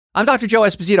I'm Dr. Joe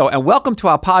Esposito, and welcome to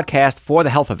our podcast, For the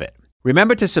Health of It.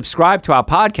 Remember to subscribe to our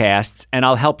podcasts, and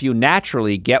I'll help you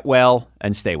naturally get well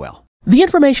and stay well. The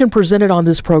information presented on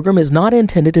this program is not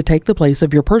intended to take the place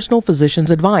of your personal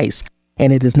physician's advice,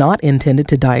 and it is not intended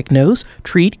to diagnose,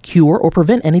 treat, cure, or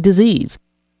prevent any disease.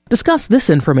 Discuss this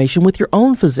information with your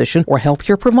own physician or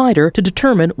healthcare provider to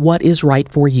determine what is right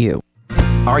for you.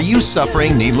 Are you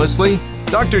suffering needlessly?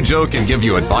 Dr. Joe can give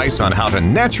you advice on how to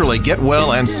naturally get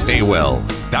well and stay well.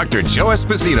 Dr. Joe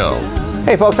Esposito.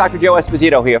 Hey folks, Dr. Joe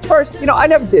Esposito here. First, I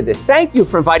never did this. Thank you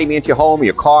for inviting me into your home,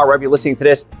 your car, wherever you're listening to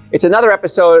this. It's another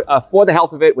episode of For the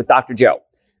Health of It with Dr. Joe.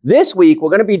 This week,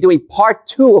 we're going to be doing part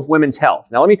 2 of women's health.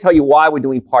 Now, let me tell you why we're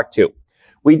doing part 2.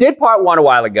 We did part 1 a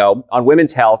while ago on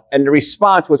women's health, and the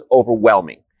response was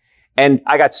overwhelming. And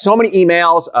I got so many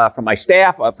emails from my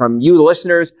staff, from you, the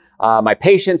listeners, my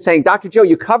patients saying, Dr. Joe,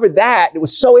 you covered that. It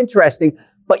was so interesting,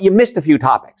 but you missed a few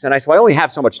topics. And I said, well, I only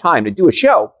have so much time to do a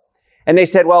show. And they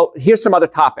said, well, here's some other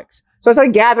topics. So I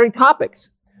started gathering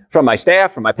topics from my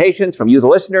staff, from my patients, from you, the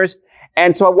listeners.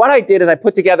 And so what I did is I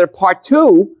put together part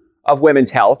 2 of women's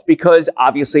health because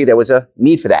obviously there was a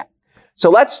need for that. So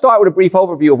let's start with a brief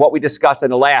overview of what we discussed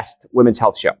in the last women's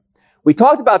health show. We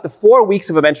talked about the 4 weeks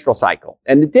of a menstrual cycle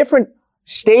and the different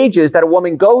stages that a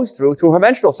woman goes through her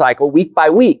menstrual cycle week by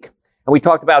week. And we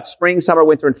talked about spring, summer,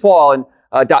 winter, and fall. And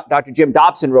Dr. Jim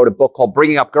Dobson wrote a book called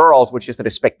Bringing Up Girls, which is a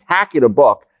spectacular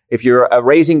book. If you're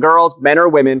raising girls, men or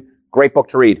women, great book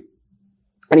to read.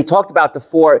 And he talked about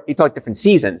different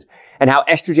seasons and how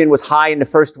estrogen was high in the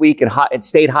first week and it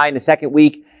stayed high in the second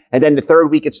week. And then the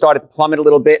third week, it started to plummet a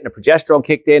little bit and the progesterone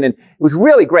kicked in. And it was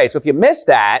really great. So if you missed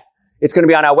that, it's going to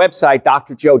be on our website,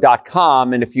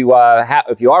 drjoe.com. And if you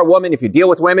are a woman, if you deal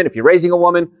with women, if you're raising a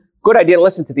woman, good idea to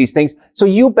listen to these things so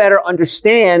you better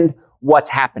understand what's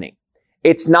happening.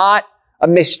 It's not a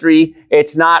mystery.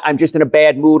 It's not, I'm just in a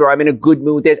bad mood or I'm in a good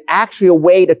mood. There's actually a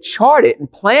way to chart it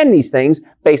and plan these things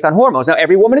based on hormones. Now,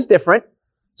 every woman is different.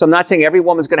 So I'm not saying every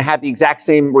woman's going to have the exact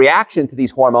same reaction to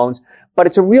these hormones, but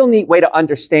it's a real neat way to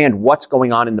understand what's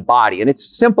going on in the body. And it's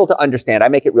simple to understand. I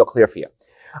make it real clear for you.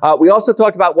 We also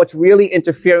talked about what's really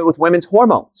interfering with women's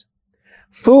hormones.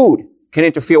 Food can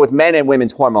interfere with men and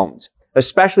women's hormones,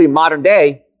 especially in modern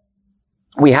day.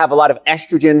 We have a lot of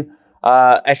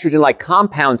estrogen-like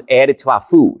compounds added to our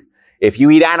food. If you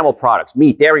eat animal products,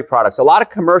 meat, dairy products, a lot of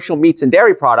commercial meats and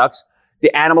dairy products,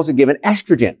 the animals are given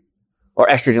estrogen or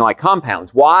estrogen-like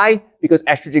compounds. Why? Because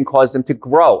estrogen causes them to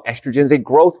grow. Estrogen is a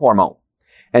growth hormone.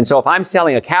 And so if I'm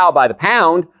selling a cow by the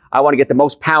pound, I want to get the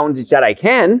most poundage that I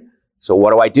can. So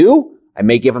what do? I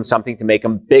may give them something to make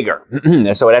them bigger.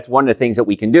 So that's one of the things that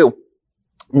we can do.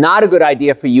 Not a good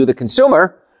idea for you, the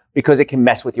consumer, because it can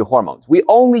mess with your hormones. We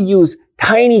only use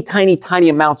tiny, tiny, tiny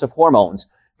amounts of hormones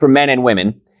for men and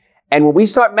women. And when we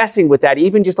start messing with that,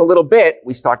 even just a little bit,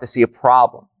 we start to see a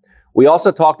problem. We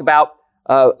also talked about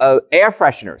air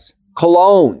fresheners,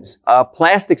 colognes,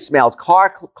 plastic smells, car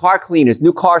cleaners,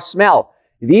 new car smell.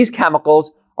 These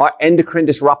chemicals are endocrine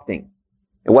disrupting.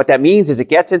 And what that means is it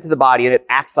gets into the body and it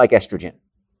acts like estrogen.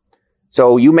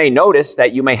 So you may notice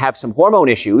that you may have some hormone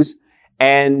issues,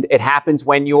 and it happens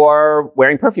when you're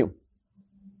wearing perfume.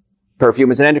 Perfume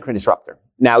is an endocrine disruptor.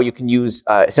 Now you can use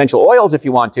essential oils if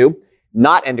you want to,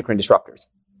 not endocrine disruptors.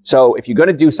 So if you're going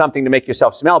to do something to make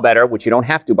yourself smell better, which you don't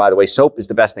have to, by the way, soap is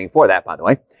the best thing for that, by the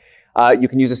way, you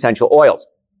can use essential oils.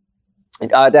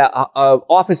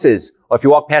 Offices, or if you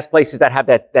walk past places that have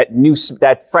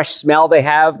that fresh smell they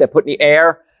have, that put in the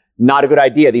air, not a good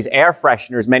idea. These air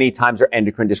fresheners many times are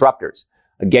endocrine disruptors.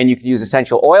 Again, you can use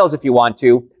essential oils if you want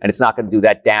to, and it's not going to do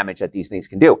that damage that these things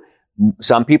can do.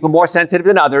 Some people are more sensitive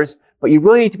than others, but you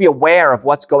really need to be aware of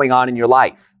what's going on in your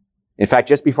life. In fact,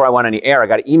 just before I went on the air, I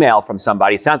got an email from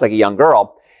somebody, it sounds like a young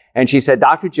girl, and she said,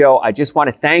 Dr. Joe, I just want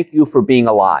to thank you for being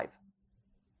alive.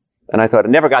 And I thought, I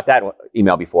never got that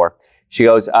email before. She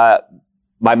goes,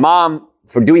 my mom,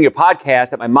 for doing your podcast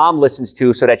that my mom listens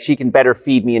to so that she can better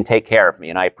feed me and take care of me.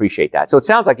 And I appreciate that. So it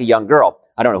sounds like a young girl.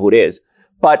 I don't know who it is,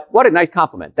 but what a nice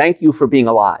compliment. Thank you for being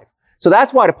alive. So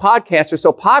that's why the podcasts are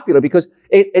so popular, because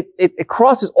it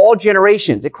crosses all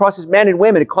generations. It crosses men and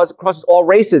women. It crosses all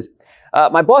races.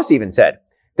 My boss even said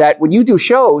that when you do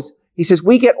shows, he says,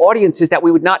 we get audiences that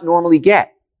we would not normally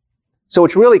get. So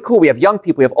it's really cool. We have young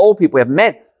people, we have old people, we have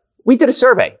men. We did a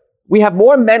survey. We have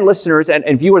more men listeners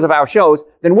and viewers of our shows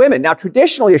than women. Now,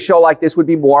 traditionally, a show like this would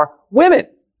be more women.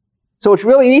 So it's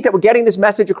really neat that we're getting this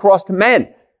message across to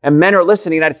men, and men are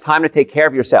listening that it's time to take care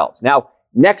of yourselves. Now,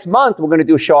 next month, we're going to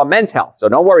do a show on men's health. So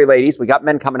don't worry, ladies. We got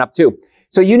men coming up too.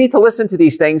 So you need to listen to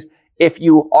these things if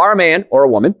you are a man or a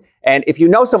woman, and if you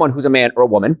know someone who's a man or a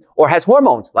woman, or has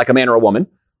hormones like a man or a woman,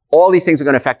 All these things are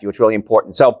going to affect you. It's really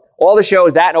important. So all the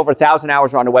shows, that and over 1,000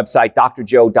 hours are on the website,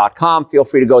 drjoe.com. Feel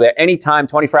free to go there anytime,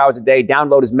 24 hours a day.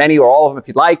 Download as many or all of them if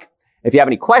you'd like. If you have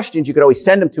any questions, you could always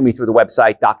send them to me through the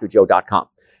website, drjoe.com.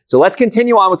 So let's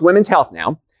continue on with women's health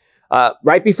now.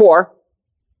 Right before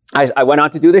I went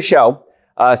on to do the show,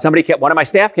 one of my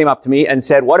staff came up to me and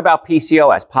said, what about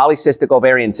PCOS, polycystic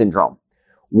ovarian syndrome?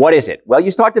 What is it? Well,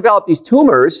 you start to develop these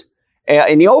tumors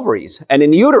in the ovaries and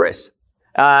in the uterus.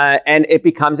 And it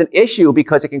becomes an issue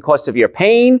because it can cause severe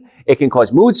pain. It can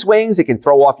cause mood swings. It can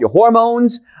throw off your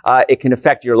hormones. It can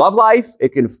affect your love life.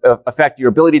 It can affect your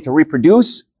ability to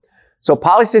reproduce. So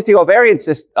polycystic ovarian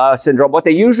syndrome, what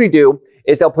they usually do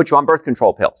is they'll put you on birth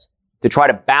control pills to try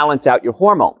to balance out your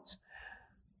hormones.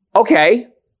 Okay,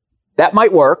 that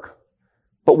might work.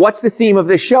 But what's the theme of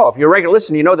this show? If you're a regular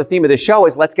listener, you know the theme of this show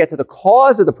is let's get to the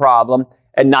cause of the problem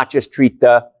and not just treat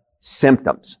the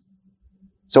symptoms.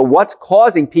 So what's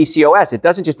causing PCOS? It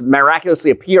doesn't just miraculously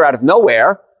appear out of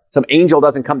nowhere. Some angel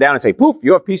doesn't come down and say, poof,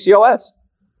 you have PCOS.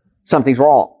 Something's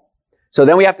wrong. So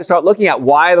then we have to start looking at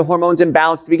why are the hormones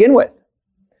imbalanced to begin with.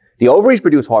 The ovaries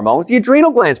produce hormones. The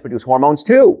adrenal glands produce hormones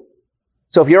too.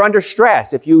 So if you're under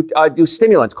stress, if you do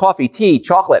stimulants, coffee, tea,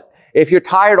 chocolate, if you're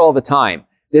tired all the time,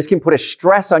 this can put a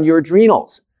stress on your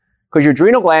adrenals because your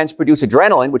adrenal glands produce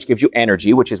adrenaline, which gives you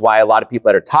energy, which is why a lot of people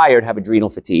that are tired have adrenal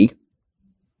fatigue.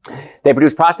 They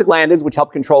produce prostaglandins, which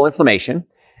help control inflammation.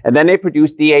 And then they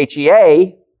produce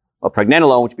DHEA, or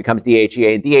pregnenolone, which becomes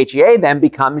DHEA. And DHEA then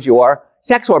becomes your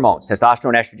sex hormones,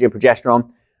 testosterone, estrogen,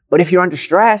 progesterone. But if you're under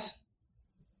stress,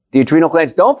 the adrenal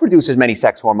glands don't produce as many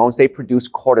sex hormones. They produce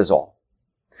cortisol.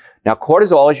 Now,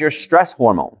 cortisol is your stress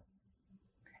hormone.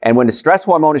 And when the stress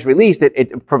hormone is released,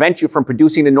 it prevents you from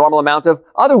producing the normal amount of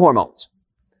other hormones.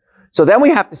 So then we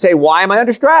have to say, why am I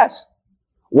under stress?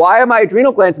 Why are my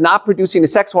adrenal glands not producing the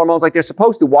sex hormones like they're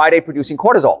supposed to? Why are they producing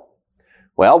cortisol?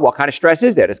 Well, what kind of stress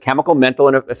is there? There's chemical, mental,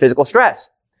 and physical stress.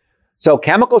 So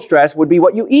chemical stress would be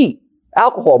what you eat.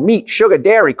 Alcohol, meat, sugar,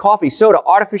 dairy, coffee, soda,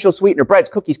 artificial sweetener, breads,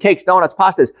 cookies, cakes, donuts,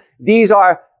 pastas. These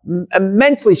are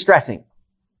immensely stressing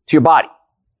to your body.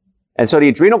 And so the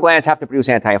adrenal glands have to produce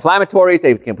anti-inflammatories.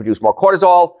 They can produce more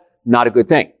cortisol. Not a good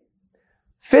thing.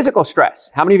 Physical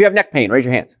stress. How many of you have neck pain? Raise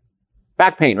your hands.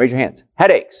 Back pain? Raise your hands.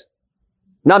 Headaches.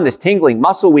 Numbness, tingling,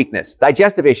 muscle weakness,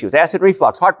 digestive issues, acid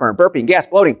reflux, heartburn, burping, gas,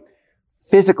 bloating.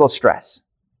 Physical stress.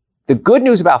 The good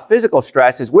news about physical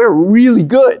stress is we're really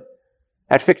good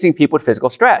at fixing people with physical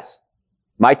stress.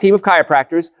 My team of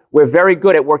chiropractors, we're very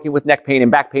good at working with neck pain and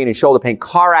back pain and shoulder pain,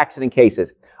 car accident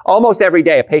cases. Almost every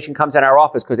day, a patient comes in our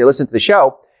office because they listen to the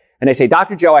show and they say,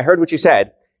 Dr. Joe, I heard what you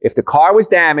said. If the car was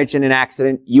damaged in an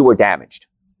accident, you were damaged.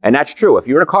 And that's true. If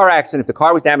you're in a car accident, if the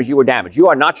car was damaged, you were damaged. You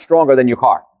are not stronger than your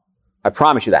car. I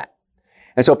promise you that.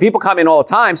 And so people come in all the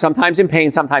time, sometimes in pain,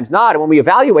 sometimes not. And when we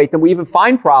evaluate them, we even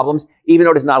find problems, even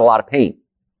though there's not a lot of pain.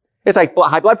 It's like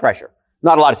high blood pressure.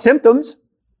 Not a lot of symptoms,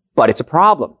 but it's a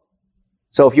problem.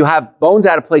 So if you have bones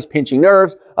out of place, pinching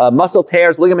nerves, muscle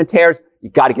tears, ligament tears,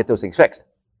 you got to get those things fixed.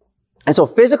 And so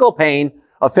physical pain,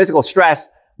 physical stress,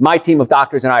 my team of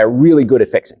doctors and I are really good at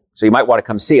fixing. So you might want to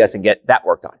come see us and get that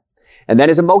worked on. And then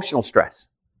there's emotional stress.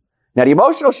 Now the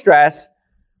emotional stress,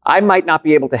 I might not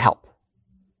be able to help.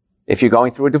 If you're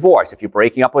going through a divorce, if you're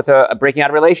breaking out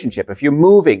a relationship, if you're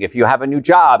moving, if you have a new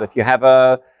job, if you have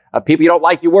people you don't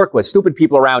like you work with, stupid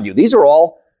people around you. These are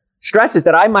all stresses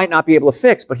that I might not be able to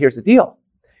fix. But here's the deal.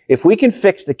 If we can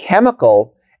fix the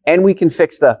chemical and we can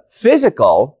fix the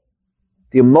physical,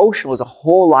 the emotional is a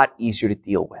whole lot easier to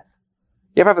deal with.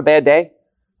 You ever have a bad day?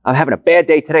 I'm having a bad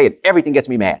day today and everything gets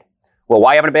me mad. Well,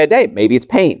 why are you having a bad day? Maybe it's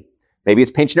pain. Maybe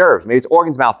it's pinched nerves. Maybe it's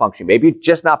organs malfunctioning. Maybe you're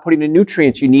just not putting the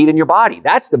nutrients you need in your body.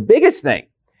 That's the biggest thing.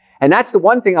 And that's the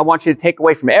one thing I want you to take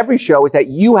away from every show is that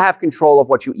you have control of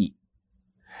what you eat.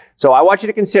 So I want you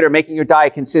to consider making your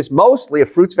diet consist mostly of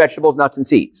fruits, vegetables, nuts, and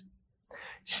seeds.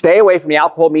 Stay away from the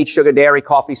alcohol, meat, sugar, dairy,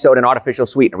 coffee, soda, and artificial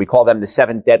sweetener. We call them the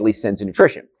 7 deadly sins of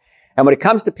nutrition. And when it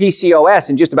comes to PCOS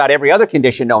and just about every other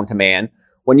condition known to man,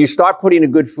 when you start putting a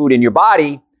good food in your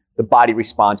body, the body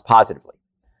responds positively.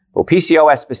 Well,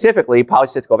 PCOS specifically,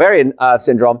 polycystic ovarian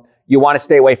syndrome, you want to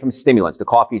stay away from stimulants, the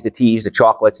coffees, the teas, the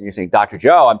chocolates, and you're saying, Dr.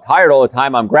 Joe, I'm tired all the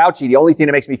time, I'm grouchy, the only thing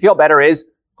that makes me feel better is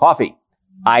coffee.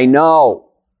 I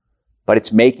know, but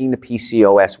it's making the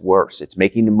PCOS worse. It's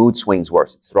making the mood swings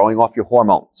worse. It's throwing off your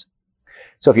hormones.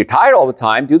 So if you're tired all the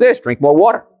time, do this, drink more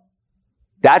water.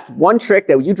 That's one trick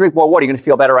that when you drink more water, you're going to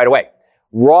feel better right away.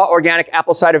 Raw organic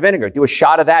apple cider vinegar. Do a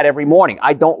shot of that every morning.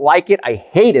 I don't like it. I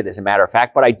hate it, as a matter of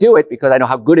fact, but I do it because I know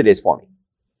how good it is for me.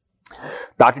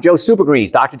 Dr. Joe's Super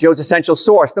Greens, Dr. Joe's Essential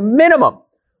Source, the minimum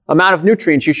amount of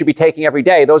nutrients you should be taking every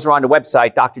day. Those are on the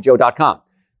website, drjoe.com.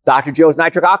 Dr. Joe's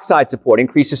nitric oxide support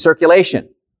increases circulation.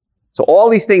 So all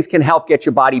these things can help get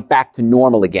your body back to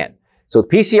normal again. So with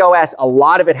PCOS, a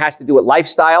lot of it has to do with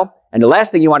lifestyle. And the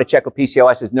last thing you want to check with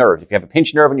PCOS is nerves. If you have a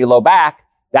pinched nerve in your low back,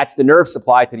 that's the nerve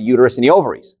supply to the uterus and the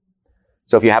ovaries.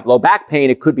 So if you have low back pain,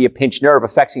 it could be a pinched nerve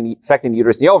affecting the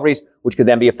uterus and the ovaries, which could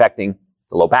then be affecting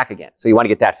the low back again. So you want to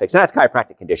get that fixed. And that's a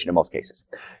chiropractic condition in most cases.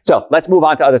 So let's move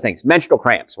on to other things. Menstrual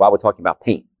cramps, while we're talking about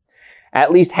pain.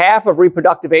 At least half of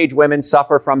reproductive age women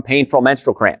suffer from painful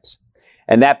menstrual cramps.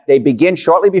 And that they begin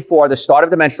shortly before the start of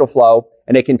the menstrual flow,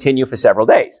 and they continue for several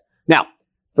days. Now,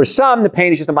 for some, the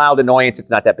pain is just a mild annoyance. It's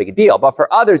not that big a deal. But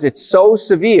for others, it's so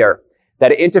severe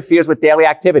that it interferes with daily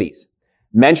activities.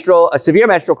 Severe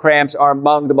menstrual cramps are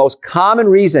among the most common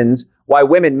reasons why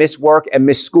women miss work and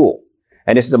miss school.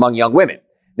 And this is among young women.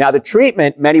 Now, the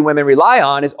treatment many women rely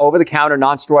on is over-the-counter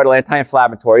non-steroidal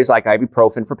anti-inflammatories like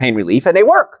ibuprofen for pain relief, and they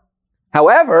work.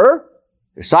 However,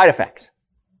 there's side effects.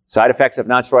 Side effects of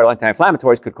non-steroidal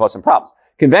anti-inflammatories could cause some problems.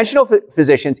 Conventional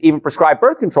physicians even prescribe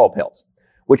birth control pills,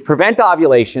 which prevent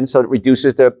ovulation so it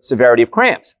reduces the severity of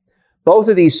cramps. Both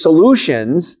of these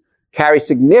solutions carry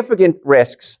significant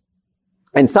risks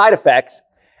and side effects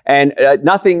and have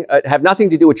nothing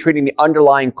to do with treating the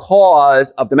underlying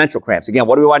cause of the menstrual cramps. Again,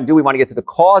 what do we want to do? We want to get to the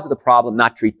cause of the problem,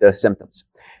 not treat the symptoms.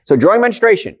 So during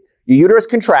menstruation, your uterus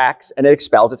contracts and it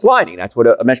expels its lining. That's what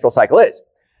a menstrual cycle is.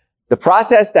 The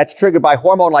process that's triggered by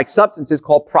hormone-like substances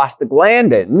called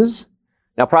prostaglandins.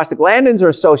 Now, prostaglandins are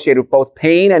associated with both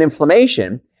pain and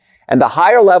inflammation, and the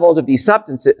higher levels of these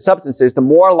substances, the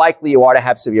more likely you are to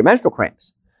have severe menstrual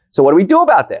cramps. So what do we do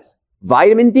about this?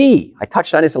 Vitamin D, I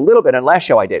touched on this a little bit on the last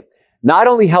show I did, not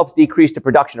only helps decrease the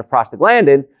production of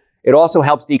prostaglandin, it also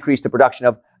helps decrease the production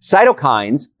of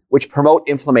cytokines, which promote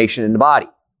inflammation in the body.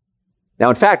 Now,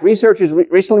 in fact, researchers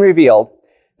recently revealed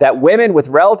that women with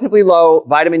relatively low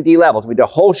vitamin D levels, we did a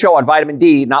whole show on vitamin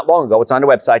D not long ago, it's on the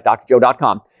website,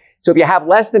 drjoe.com. So if you have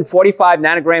less than 45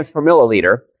 nanograms per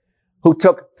milliliter, who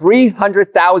took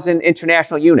 300,000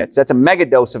 international units, that's a mega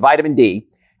dose of vitamin D,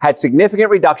 had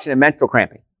significant reduction in menstrual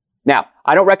cramping. Now,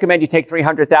 I don't recommend you take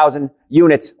 300,000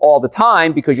 units all the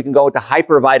time because you can go into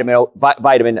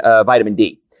vitamin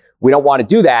D. We don't want to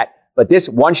do that, but this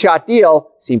one-shot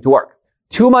deal seemed to work.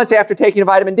 2 months after taking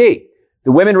vitamin D,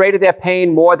 the women rated their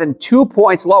pain more than 2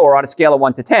 points lower on a scale of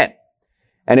 1 to 10.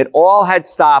 And it all had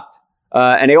stopped,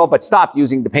 and they all but stopped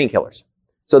using the painkillers.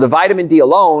 So the vitamin D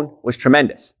alone was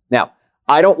tremendous. Now,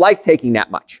 I don't like taking that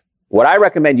much. What I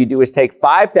recommend you do is take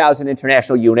 5,000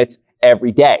 international units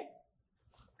every day.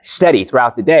 Steady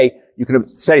throughout the day. You can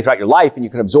steady throughout your life and you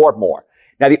can absorb more.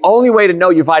 Now, the only way to know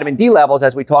your vitamin D levels,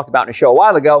 as we talked about in a show a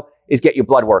while ago, is get your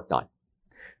blood work done.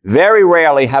 Very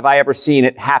rarely have I ever seen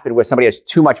it happen where somebody has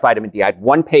too much vitamin D. I had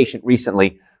one patient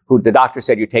recently who the doctor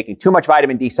said, you're taking too much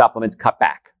vitamin D supplements, cut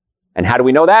back. And how do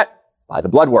we know that? By the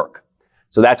blood work.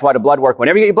 So that's why the blood work,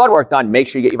 whenever you get your blood work done, make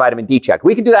sure you get your vitamin D checked.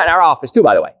 We can do that in our office too,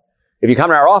 by the way. If you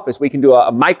come to our office, we can do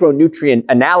a micronutrient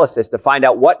analysis to find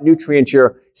out what nutrients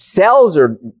your cells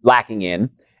are lacking in.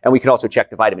 And we can also check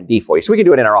the vitamin D for you. So we can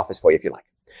do it in our office for you if you like.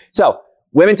 So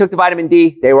women took the vitamin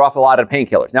D. They were off a lot of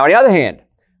painkillers. Now, on the other hand,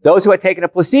 those who had taken a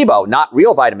placebo, not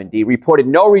real vitamin D, reported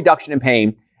no reduction in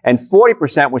pain, and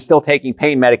 40% were still taking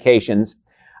pain medications.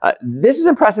 This is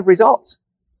impressive results.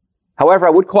 However, I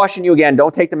would caution you again,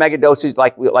 don't take the mega doses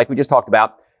like we just talked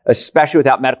about, especially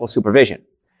without medical supervision.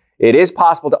 It is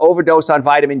possible to overdose on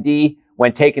vitamin D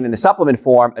when taken in a supplement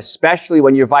form, especially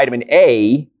when your vitamin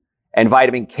A and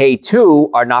vitamin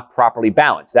K2 are not properly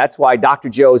balanced. That's why Dr.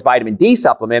 Joe's vitamin D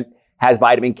supplement has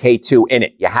vitamin K2 in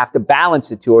it. You have to balance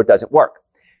the two or it doesn't work.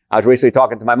 I was recently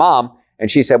talking to my mom, and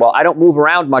she said, well, I don't move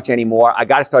around much anymore. I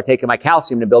got to start taking my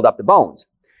calcium to build up the bones.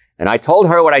 And I told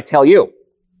her what I tell you.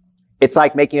 It's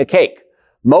like making a cake.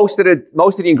 Most of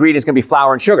the ingredients are going to be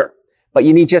flour and sugar, but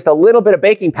you need just a little bit of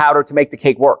baking powder to make the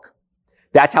cake work.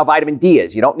 That's how vitamin D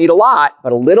is. You don't need a lot,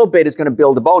 but a little bit is going to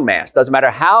build the bone mass. Doesn't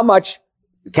matter how much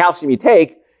calcium you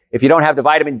take. If you don't have the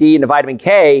vitamin D and the vitamin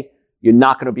K, you're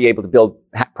not going to be able to build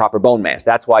proper bone mass.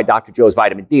 That's why Dr. Joe's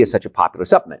vitamin D is such a popular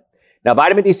supplement. Now,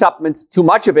 vitamin D supplements, too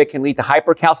much of it can lead to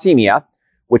hypercalcemia,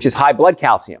 which is high blood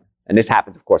calcium. And this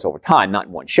happens, of course, over time, not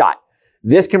in one shot.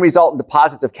 This can result in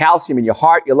deposits of calcium in your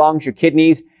heart, your lungs, your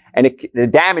kidneys, and the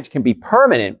damage can be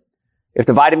permanent if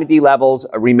the vitamin D levels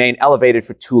remain elevated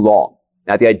for too long.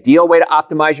 Now, the ideal way to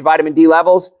optimize your vitamin D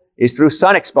levels is through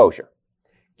sun exposure.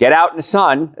 Get out in the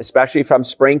sun, especially from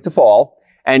spring to fall,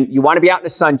 and you want to be out in the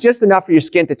sun just enough for your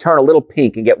skin to turn a little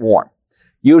pink and get warm.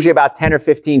 Usually about 10 or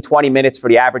 15, 20 minutes for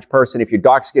the average person. If you're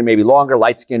dark skin, maybe longer,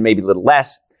 light skin, maybe a little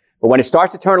less. But when it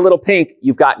starts to turn a little pink,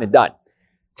 you've gotten it done.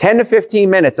 10 to 15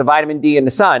 minutes of vitamin D in the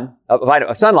sun,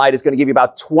 sunlight is going to give you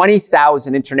about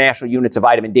 20,000 international units of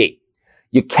vitamin D.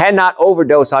 You cannot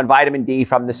overdose on vitamin D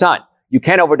from the sun. You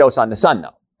can overdose on the sun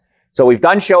though. So we've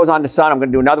done shows on the sun. I'm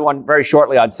going to do another one very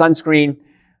shortly on sunscreen.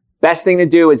 Best thing to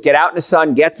do is get out in the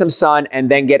sun, get some sun, and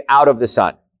then get out of the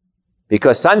sun.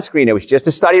 Because sunscreen, it was just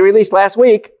a study released last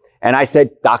week, and I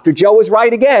said, Dr. Joe was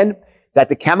right again, that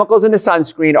the chemicals in the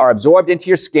sunscreen are absorbed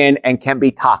into your skin and can be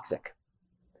toxic.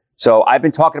 So I've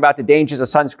been talking about the dangers of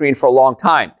sunscreen for a long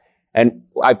time. And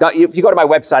if you go to my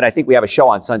website, I think we have a show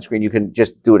on sunscreen. You can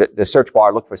just do it at the search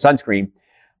bar, look for sunscreen.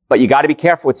 But you got to be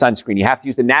careful with sunscreen. You have to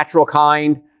use the natural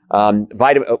kind.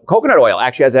 Coconut oil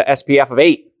actually has an SPF of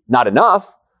 8. Not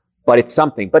enough, but it's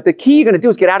something. But the key you're going to do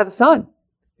is get out of the sun.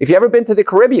 If you've ever been to the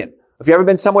Caribbean, if you've ever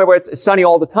been somewhere where it's sunny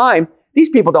all the time, these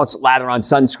people don't slather on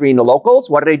sunscreen, the locals.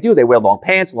 What do? They wear long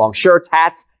pants, long shirts,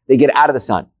 hats. They get out of the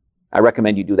sun. I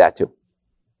recommend you do that too.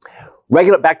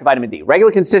 Back to vitamin D.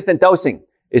 Regular consistent dosing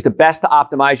is the best to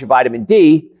optimize your vitamin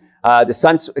D. The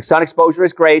sun exposure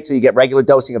is great, so you get regular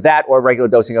dosing of that or regular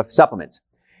dosing of supplements.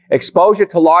 Exposure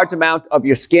to large amount of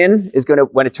your skin is going to,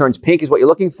 when it turns pink, is what you're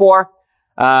looking for.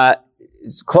 As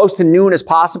close to noon as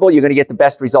possible, you're going to get the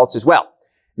best results as well.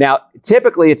 Now,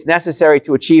 typically, it's necessary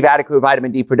to achieve adequate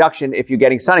vitamin D production if you're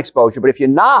getting sun exposure, but if you're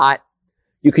not,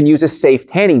 you can use a safe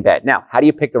tanning bed. Now, how do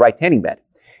you pick the right tanning bed?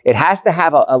 It has to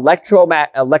have an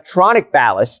electronic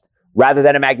ballast rather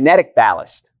than a magnetic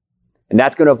ballast. And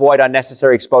that's going to avoid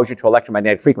unnecessary exposure to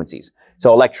electromagnetic frequencies.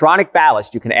 So electronic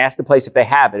ballast, you can ask the place if they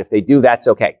have it. If they do, that's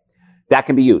okay. That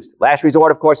can be used. Last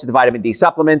resort, of course, is the vitamin D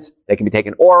supplements. They can be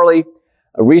taken orally.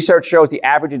 Research shows the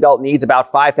average adult needs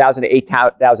about 5,000 to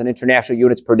 8,000 international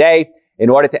units per day in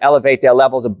order to elevate their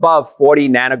levels above 40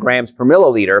 nanograms per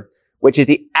milliliter, which is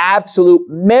the absolute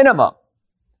minimum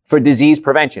for disease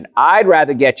prevention. I'd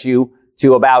rather get you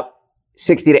to about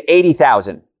 60 to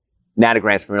 80,000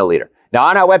 nanograms per milliliter. Now,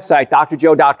 on our website,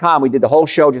 drjoe.com, we did the whole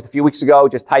show just a few weeks ago.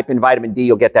 Just type in vitamin D.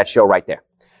 You'll get that show right there.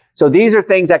 So these are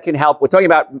things that can help. We're talking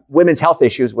about women's health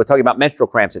issues. We're talking about menstrual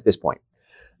cramps at this point.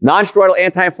 Non-steroidal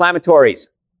anti-inflammatories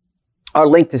are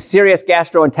linked to serious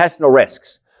gastrointestinal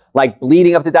risks, like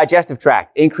bleeding of the digestive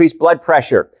tract, increased blood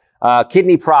pressure,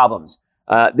 kidney problems.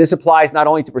 This applies not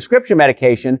only to prescription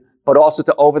medication, but also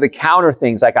to over-the-counter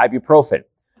things like ibuprofen.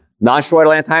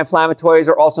 Non-steroidal anti-inflammatories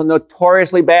are also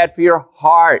notoriously bad for your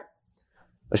heart.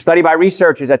 A study by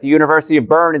researchers at the University of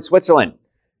Bern in Switzerland,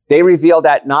 they revealed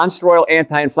that non-steroidal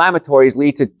anti-inflammatories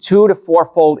lead to 2 to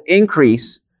 4-fold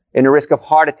increase in the risk of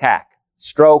heart attack,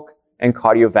 stroke, and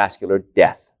cardiovascular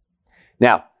death.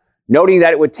 Now, noting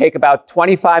that it would take about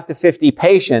 25 to 50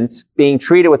 patients being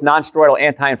treated with non-steroidal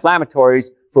anti-inflammatories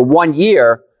for 1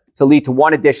 year to lead to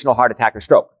 1 additional heart attack or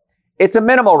stroke. It's a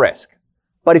minimal risk.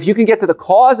 But if you can get to the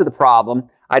cause of the problem,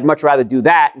 I'd much rather do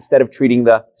that instead of treating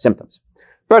the symptoms.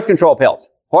 Birth control pills.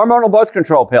 Hormonal birth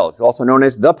control pills, also known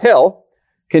as the pill,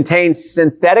 contains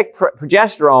synthetic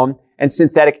progesterone and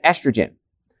synthetic estrogen.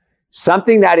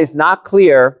 Something that is not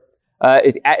clear,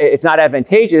 it's not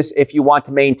advantageous if you want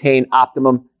to maintain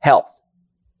optimum health.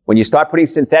 When you start putting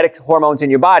synthetic hormones in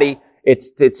your body,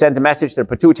 it sends a message to the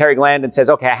pituitary gland and says,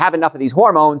 okay, I have enough of these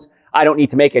hormones. I don't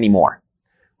need to make any more.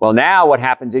 Well, now what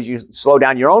happens is you slow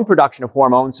down your own production of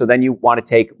hormones, so then you want to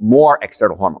take more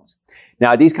external hormones.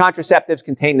 Now, these contraceptives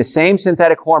contain the same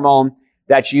synthetic hormone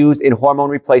that's used in hormone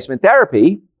replacement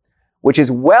therapy, which is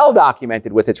well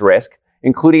documented with its risk,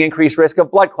 including increased risk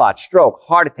of blood clots, stroke,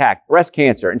 heart attack, breast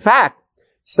cancer. In fact,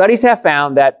 studies have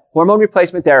found that hormone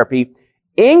replacement therapy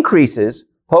increases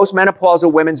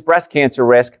postmenopausal women's breast cancer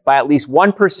risk by at least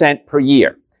 1% per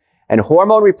year. And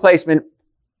hormone replacement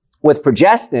with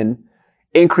progestin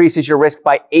increases your risk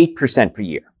by 8% per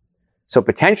year. So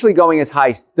potentially going as high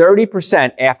as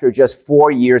 30% after just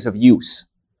 4 years of use.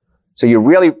 So you're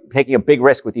really taking a big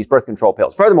risk with these birth control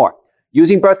pills. Furthermore,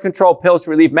 using birth control pills to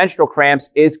relieve menstrual cramps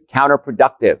is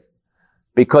counterproductive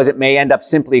because it may end up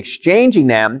simply exchanging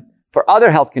them for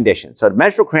other health conditions. So the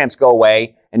menstrual cramps go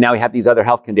away, and now we have these other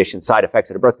health conditions, side effects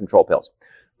of the birth control pills.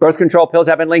 Birth control pills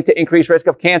have been linked to increased risk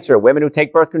of cancer. Women who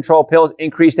take birth control pills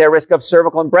increase their risk of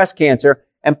cervical and breast cancer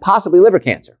and possibly liver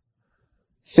cancer.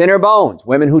 Thinner bones.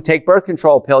 Women who take birth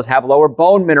control pills have lower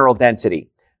bone mineral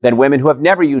density than women who have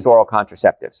never used oral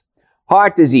contraceptives.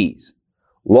 Heart disease.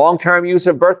 Long-term use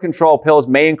of birth control pills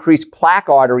may increase plaque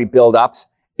artery buildups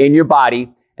in your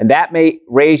body, and that may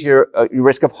raise your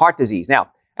risk of heart disease.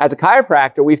 Now, as a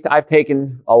chiropractor, I've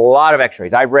taken a lot of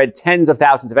x-rays. I've read tens of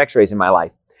thousands of x-rays in my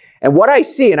life. And what I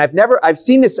see, and I've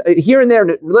seen this here and there in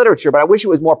the literature, but I wish it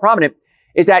was more prominent,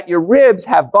 is that your ribs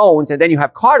have bones and then you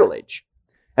have cartilage.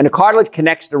 And the cartilage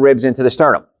connects the ribs into the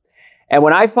sternum. And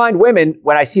when I find women,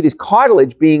 when I see this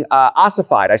cartilage being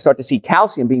ossified, I start to see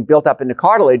calcium being built up in the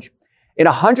cartilage. In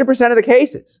 100% of the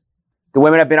cases, the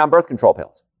women have been on birth control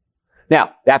pills.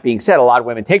 Now, that being said, a lot of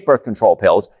women take birth control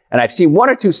pills, and I've seen 1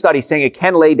 or 2 studies saying it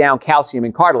can lay down calcium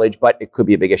in cartilage, but it could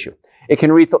be a big issue. It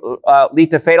can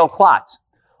lead to fatal clots.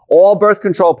 All birth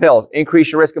control pills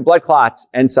increase your risk of blood clots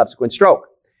and subsequent stroke.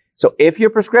 So if your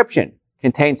prescription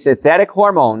contains synthetic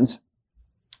hormones,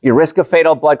 your risk of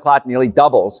fatal blood clot nearly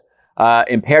doubles.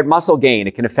 Impaired muscle gain,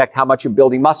 it can affect how much you're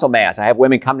building muscle mass. I have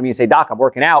women come to me and say, Doc, I'm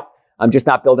working out, I'm just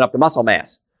not building up the muscle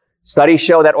mass. Studies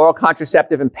show that oral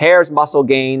contraceptive impairs muscle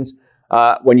gains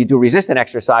when you do resistant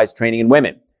exercise training in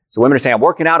women. So women are saying, I'm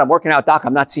working out, Doc,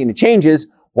 I'm not seeing the changes.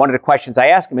 One of the questions I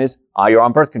ask them is, are you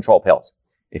on birth control pills?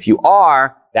 If you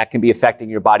are, that can be affecting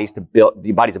your body's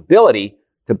ability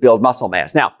to build muscle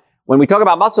mass. Now, when we talk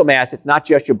about muscle mass, it's not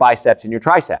just your biceps and your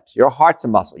triceps. Your heart's a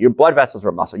muscle. Your blood vessels are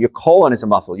a muscle. Your colon is a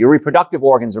muscle. Your reproductive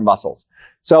organs are muscles.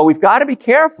 So we've got to be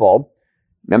careful.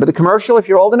 Remember the commercial, if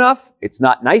you're old enough? It's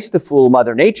not nice to fool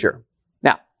Mother Nature.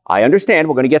 Now, I understand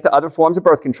we're going to get to other forms of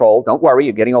birth control. Don't worry,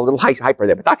 you're getting a little hyper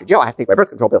there. But Dr. Joe, I have to take my birth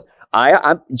control pills.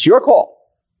 It's your call.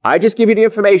 I just give you the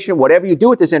information. Whatever you do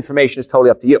with this information is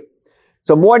totally up to you.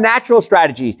 So more natural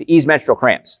strategies to ease menstrual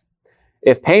cramps.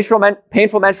 If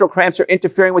painful menstrual cramps are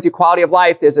interfering with your quality of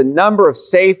life, there's a number of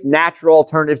safe, natural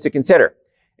alternatives to consider.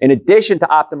 In addition to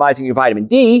optimizing your vitamin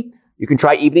D, you can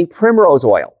try evening primrose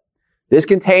oil. This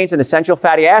contains an essential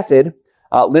fatty acid,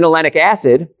 linolenic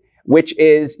acid, which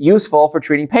is useful for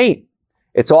treating pain.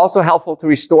 It's also helpful to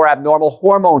restore abnormal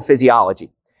hormone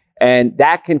physiology, and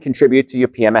that can contribute to your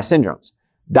PMS syndromes.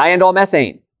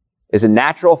 Diindolylmethane is a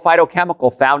natural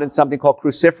phytochemical found in something called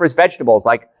cruciferous vegetables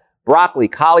like broccoli,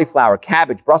 cauliflower,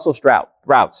 cabbage, Brussels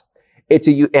sprouts.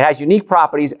 It has unique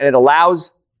properties, and it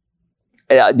allows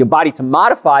your body to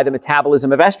modify the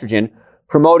metabolism of estrogen,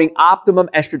 promoting optimum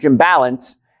estrogen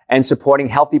balance and supporting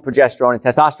healthy progesterone and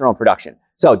testosterone production.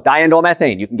 So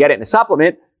diindolylmethane, you can get it in a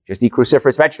supplement. Just eat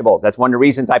cruciferous vegetables. That's one of the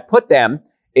reasons I put them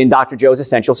in Dr. Joe's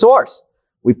Essential Source.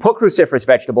 We put cruciferous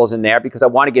vegetables in there because I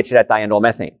want to get you that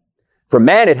diindolylmethane. For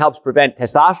men, it helps prevent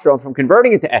testosterone from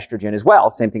converting into estrogen as well.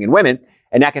 Same thing in women.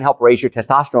 And that can help raise your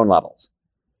testosterone levels.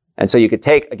 And so you could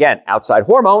take, again, outside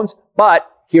hormones, but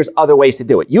here's other ways to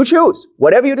do it. You choose.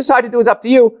 Whatever you decide to do is up to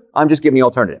you. I'm just giving you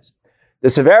alternatives. The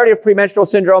severity of premenstrual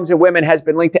syndromes in women has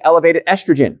been linked to elevated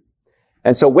estrogen.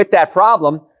 And so with that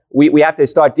problem, we have to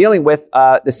start dealing with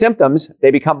the symptoms.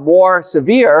 They become more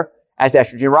severe as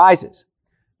estrogen rises.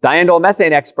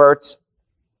 Diindolylmethane experts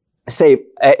say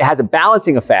it has a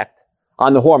balancing effect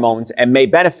on the hormones and may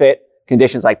benefit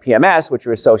conditions like PMS, which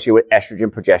are associated with estrogen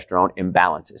progesterone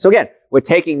imbalances. So again, we're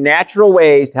taking natural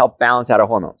ways to help balance out our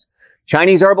hormones.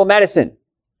 Chinese herbal medicine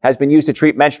has been used to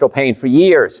treat menstrual pain for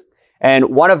years. And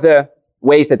one of the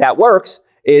ways that works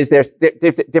is there's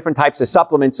different types of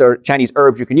supplements or Chinese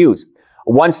herbs you can use.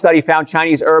 One study found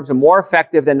Chinese herbs are more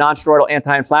effective than non-steroidal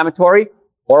anti-inflammatory,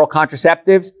 oral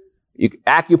contraceptives.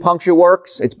 Acupuncture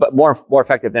works. It's more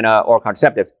effective than oral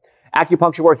contraceptives.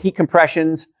 Acupuncture work, heat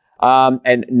compressions,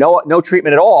 and no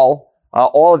treatment at all.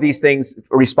 All of these things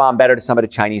respond better to some of the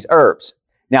Chinese herbs.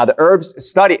 Now, the herbs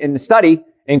in the study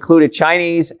included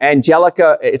Chinese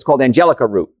angelica. It's called angelica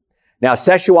root. Now,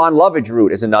 Szechuan lovage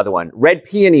root is another one. Red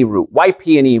peony root, white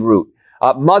peony root,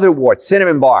 motherwort,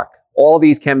 cinnamon bark. All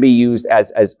these can be used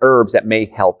as herbs that may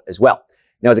help as well.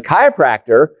 Now, as a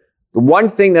chiropractor, the one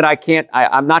thing that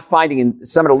I'm not finding in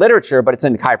some of the literature, but it's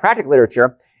in the chiropractic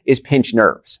literature, is pinched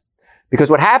nerves. Because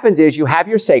what happens is you have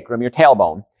your sacrum, your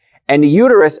tailbone, and the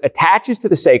uterus attaches to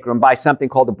the sacrum by something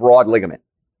called the broad ligament.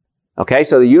 Okay,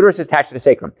 so the uterus is attached to the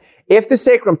sacrum. If the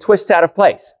sacrum twists out of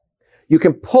place, you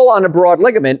can pull on the broad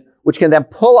ligament, which can then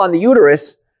pull on the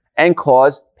uterus and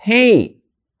cause pain.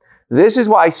 This is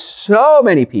why so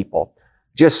many people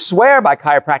just swear by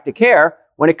chiropractic care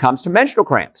when it comes to menstrual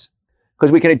cramps,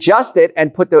 because we can adjust it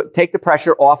and take the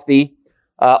pressure off the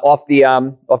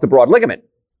broad ligament.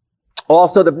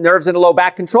 Also, the nerves in the low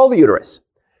back control the uterus.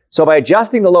 So by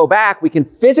adjusting the low back, we can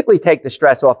physically take the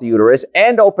stress off the uterus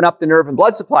and open up the nerve and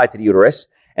blood supply to the uterus.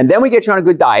 And then we get you on a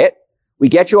good diet. We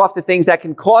get you off the things that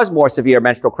can cause more severe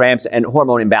menstrual cramps and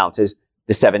hormone imbalances,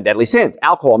 the 7 deadly sins: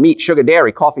 alcohol, meat, sugar,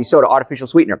 dairy, coffee, soda, artificial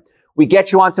sweetener. We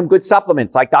get you on some good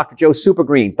supplements like Dr. Joe's Super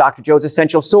Greens, Dr. Joe's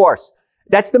Essential Source.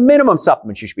 That's the minimum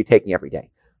supplements you should be taking every day.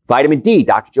 Vitamin D,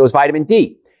 Dr. Joe's Vitamin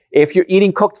D. If you're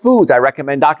eating cooked foods, I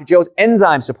recommend Dr. Joe's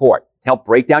enzyme support to help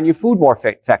break down your food more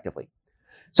effectively.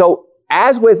 So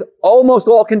as with almost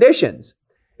all conditions,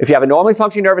 if you have a normally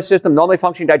functioning nervous system, normally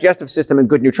functioning digestive system, and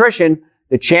good nutrition,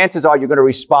 the chances are you're going to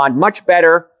respond much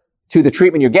better to the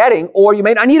treatment you're getting, or you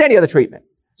may not need any other treatment.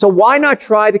 So why not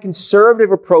try the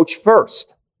conservative approach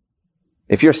first?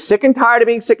 If you're sick and tired of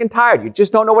being sick and tired, you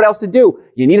just don't know what else to do,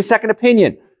 you need a second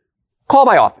opinion, call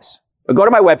my office or go to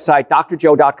my website,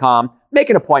 drjoe.com. Make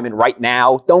an appointment right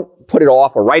now. Don't put it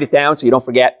off or write it down so you don't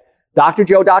forget.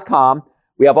 drjoe.com.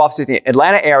 We have offices in the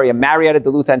Atlanta area, Marietta,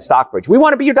 Duluth, and Stockbridge. We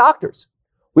want to be your doctors.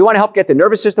 We want to help get the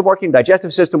nervous system working,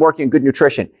 digestive system working, and good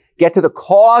nutrition. Get to the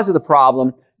cause of the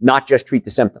problem, not just treat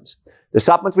the symptoms. The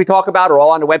supplements we talk about are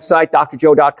all on the website,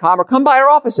 drjoe.com, or come by our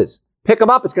offices. Pick them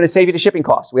up. It's going to save you the shipping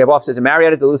costs. We have offices in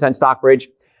Marietta, Duluth, and Stockbridge.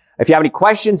 If you have any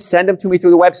questions, send them to me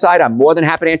through the website. I'm more than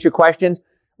happy to answer your questions.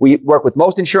 We work with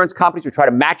most insurance companies. We try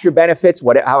to match your benefits,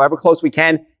 however close we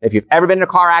can. If you've ever been in a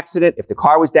car accident, if the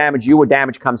car was damaged, you were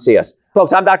damaged, come see us.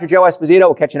 Folks, I'm Dr. Joe Esposito.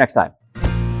 We'll catch you next time.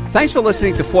 Thanks for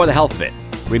listening to For the Health of It.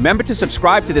 Remember to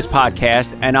subscribe to this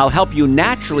podcast, and I'll help you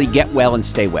naturally get well and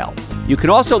stay well. You can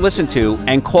also listen to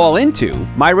and call into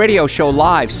my radio show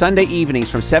live Sunday evenings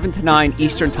from 7 to 9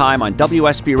 Eastern Time on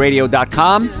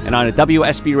WSBRadio.com and on the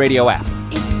WSB Radio app.